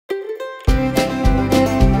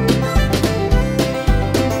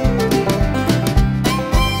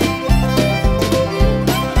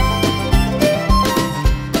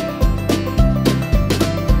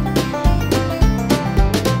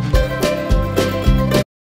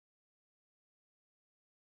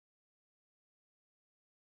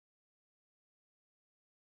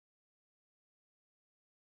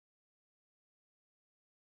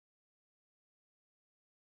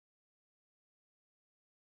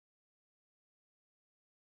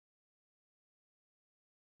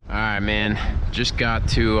Alright, man, just got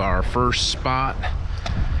to our first spot.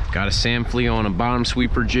 Got a sand flea on a bottom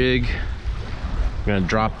sweeper jig. I'm gonna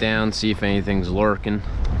drop down, see if anything's lurking.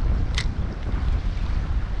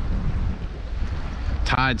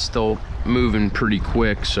 Tide's still moving pretty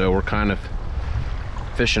quick, so we're kind of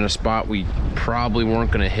fishing a spot we probably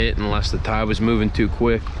weren't gonna hit unless the tide was moving too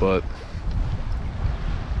quick, but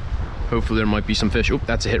hopefully there might be some fish. Oh,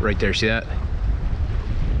 that's a hit right there, see that?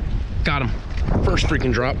 Got him. First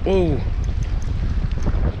freaking drop. Whoa.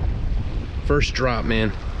 First drop,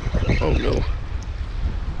 man. Oh no.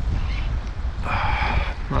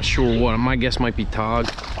 Not sure what. My guess might be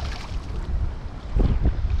Tautog.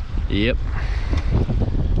 Yep.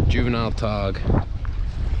 Juvenile Tautog.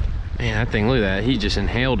 Man, that thing, look at that. He just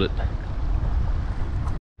inhaled it.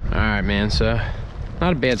 Alright, man. So,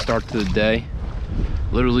 not a bad start to the day.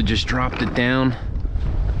 Literally just dropped it down.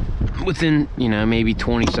 Within, you know, maybe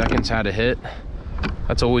 20 seconds had a hit.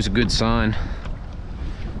 That's always a good sign,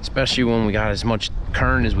 especially when we got as much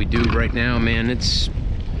current as we do right now, man. It's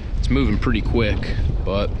moving pretty quick,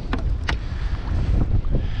 but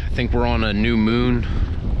I think we're on a new moon,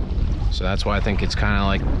 so that's why I think it's kind of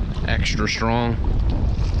like extra strong.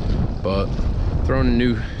 But throwing a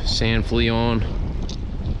new sand flea on.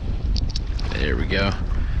 There we go.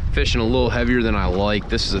 Fishing a little heavier than I like.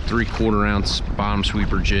 This is a 3/4 ounce bottom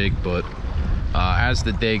sweeper jig, but as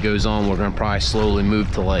the day goes on, we're gonna probably slowly move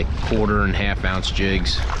to like 1/4 and 1/2 ounce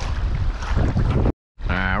jigs. All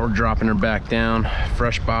right, we're dropping her back down.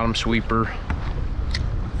 Fresh bottom sweeper,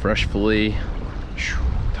 fresh flea.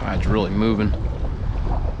 Tide's really moving.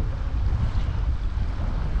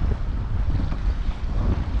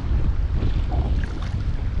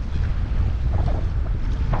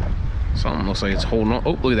 Something looks like it's holding on.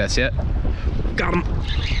 Oh, look at that, see that? Got him.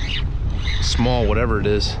 Small, whatever it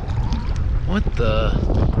is. What the?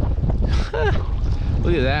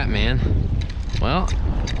 Look at that, man. Well,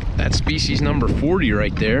 that's species number 40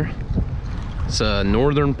 right there. It's a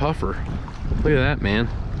northern puffer. Look at that, man.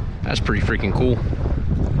 That's pretty freaking cool.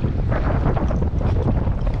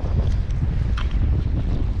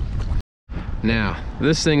 Now,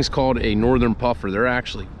 this thing's called a northern puffer. They're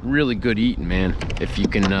actually really good eating, man, if you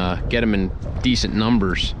can get them in decent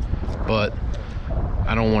numbers. But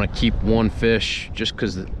I don't want to keep one fish just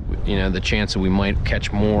because, you know, the chance that we might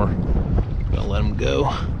catch more. I'm gonna let them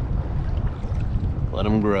go. Let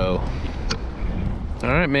them grow. All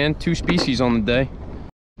right, man, 2 species on the day.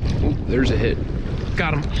 Ooh, there's a hit.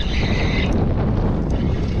 Got him.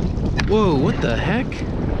 Whoa, what the heck?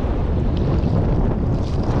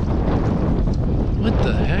 What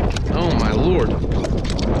the heck? Oh my lord.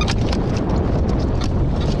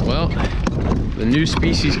 Well, the new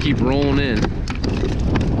species keep rolling in.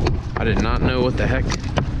 I did not know what the heck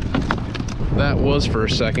that was for a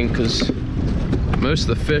second, because most of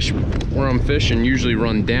the fish where I'm fishing usually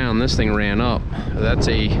run down. This thing ran up. That's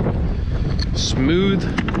a smooth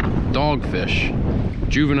dogfish.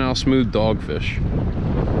 Juvenile smooth dogfish.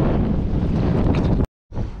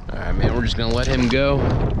 Alright, man, we're just gonna let him go.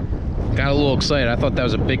 Got a little excited. I thought that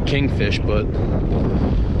was a big kingfish, but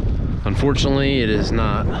unfortunately it is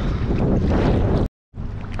not.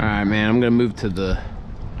 Alright, man, I'm gonna move to the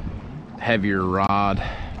heavier rod.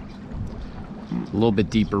 A little bit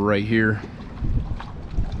deeper right here.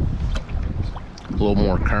 A little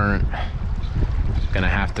more current. Gonna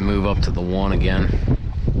have to move up to the 1 again.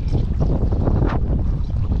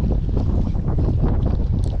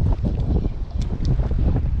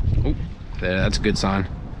 Oh, there, that's a good sign.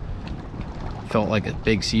 Felt like a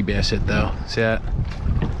big sea bass hit though. See that?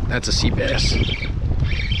 That's a sea bass.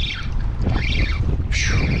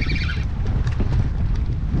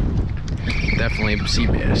 Definitely a sea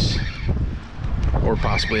bass. Or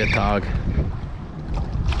possibly a Tautog.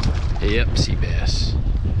 Yep, sea bass.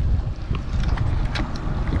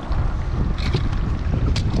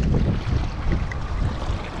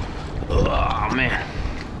 Oh man.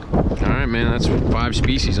 Alright, man, that's 5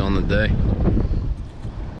 species on the day.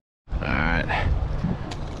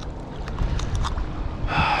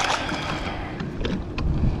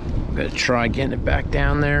 Gotta try getting it back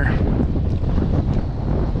down there.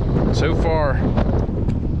 So far,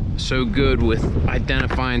 so good with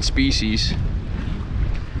identifying species.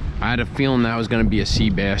 I had a feeling that was gonna be a sea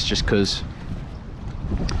bass just because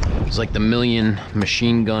it was like the million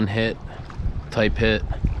machine gun hit type hit.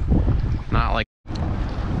 Not like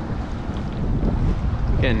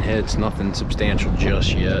getting hits, nothing substantial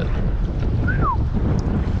just yet.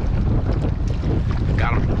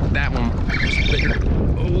 Got him. That one was bigger.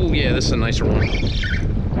 Oh yeah, this is a nicer one.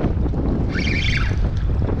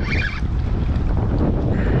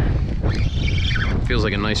 Feels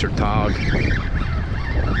like a nicer Tautog.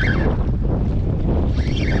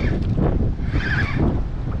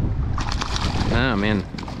 Ah, man,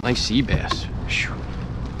 nice sea bass. Whew.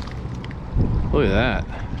 Look at that.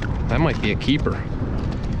 That might be a keeper.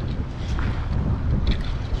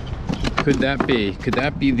 Could that be? Could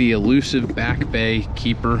that be the elusive Back Bay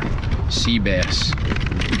keeper sea bass?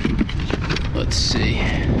 Let's see.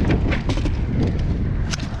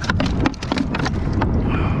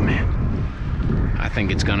 Oh man, I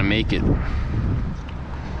think it's gonna make it.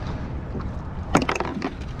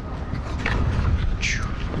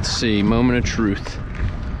 Let's see, moment of truth.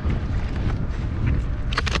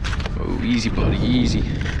 Oh, easy buddy, easy.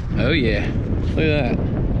 Oh yeah, look at that.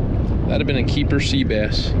 That'd have been a keeper sea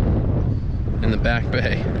bass in the Back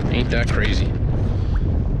Bay. Ain't that crazy?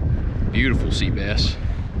 Beautiful sea bass.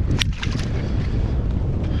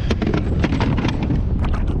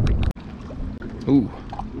 Ooh.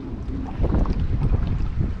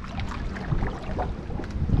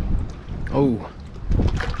 Oh.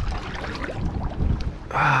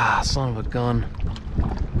 Ah, son of a gun.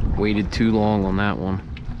 Waited too long on that one.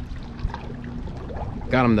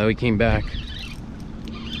 Got him though, he came back.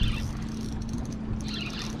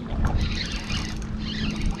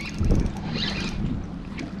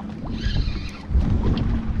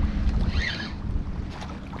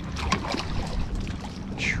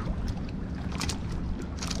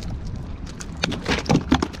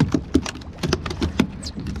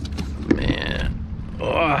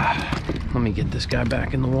 Let me get this guy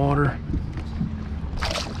back in the water.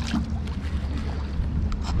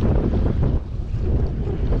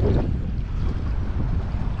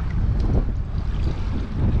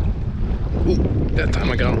 Ooh, that time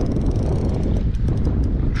I got him.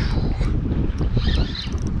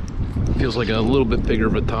 Feels like a little bit bigger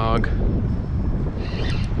of a tog.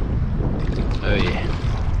 Oh yeah.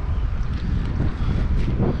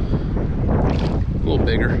 A little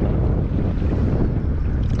bigger.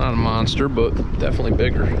 Not a monster, but definitely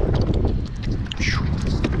bigger.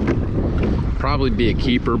 Probably be a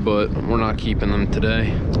keeper, but we're not keeping them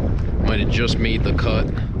today. Might have just made the cut.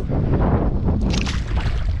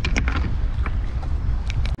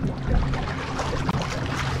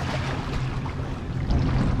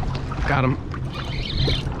 Got him.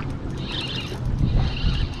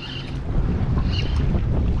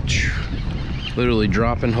 Literally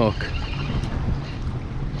dropping hook.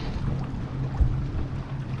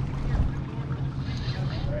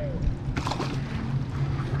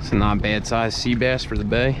 It's a not bad sized sea bass for the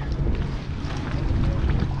bay.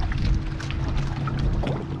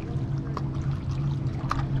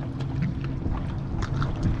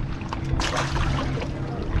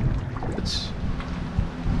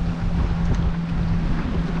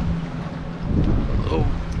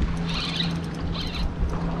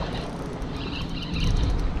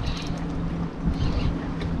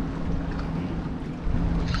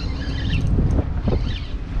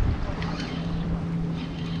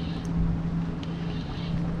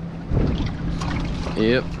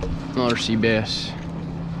 Yep, another sea bass.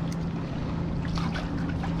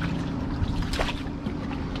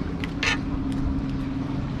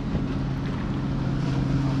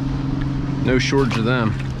 No shortage of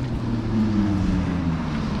them.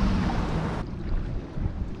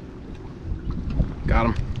 Got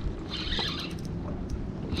him.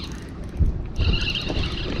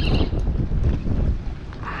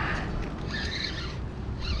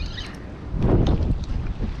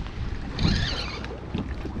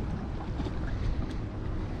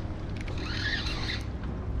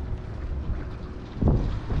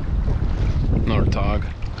 Another tog.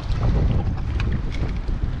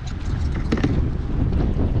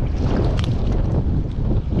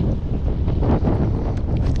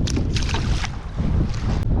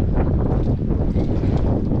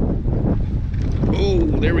 Oh,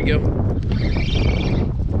 there we go.